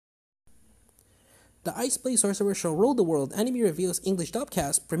The Iceblade Sorcerer shall rule the world. Anime reveals English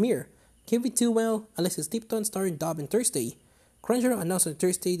dubcast premiere. Thelwell, Alexis Tipton starring dub on Thursday. Crunchyroll announced on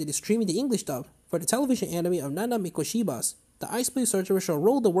Thursday that it is streaming the English dub for the television anime of Nana Mikoshiba's The Iceblade Sorcerer shall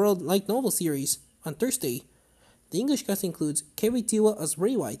rule the world light novel series on Thursday. The English cast includes Thelwell as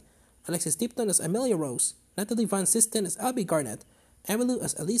Ray White, Alexis Tipton as Amelia Rose, Natalie Van Sisten as Abby Garnett, Emilu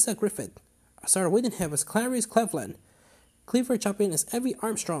as Elisa Griffith, Sarah Widenhead as Clarice Cleveland, Clifford Chapin as Evie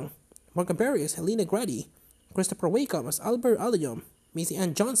Armstrong, Morgan Berry as Helena Grady, Christopher Wacom as Albert Allium, Macy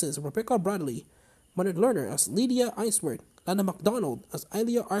Ann Johnson as Rebecca Bradley, Monique Lerner as Lydia Iceworth, Lana MacDonald as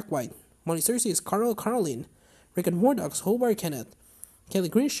Ilia Arkwright, Molly Cersei as Carol Caroline, Rick Murdoch as Hobart Kenneth, Kelly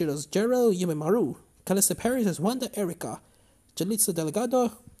Greenstreet as Gerald Yumemaru, Calista Paris as Wanda Erica, Jalitza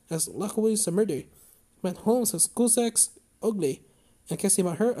Delgado as Lakowi Murder, Matt Holmes as Kusex Ugly, and Cassie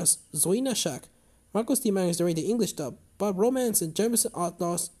Maher as Zoina Shack. Marcos D. Mann is during the English dub. Bob Romance and Jamison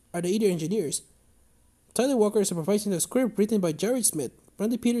Outlaws are the either engineers. Tyler Walker is supervising the script written by Jared Smith.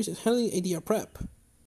 Brandy Peters is handling ADR prep.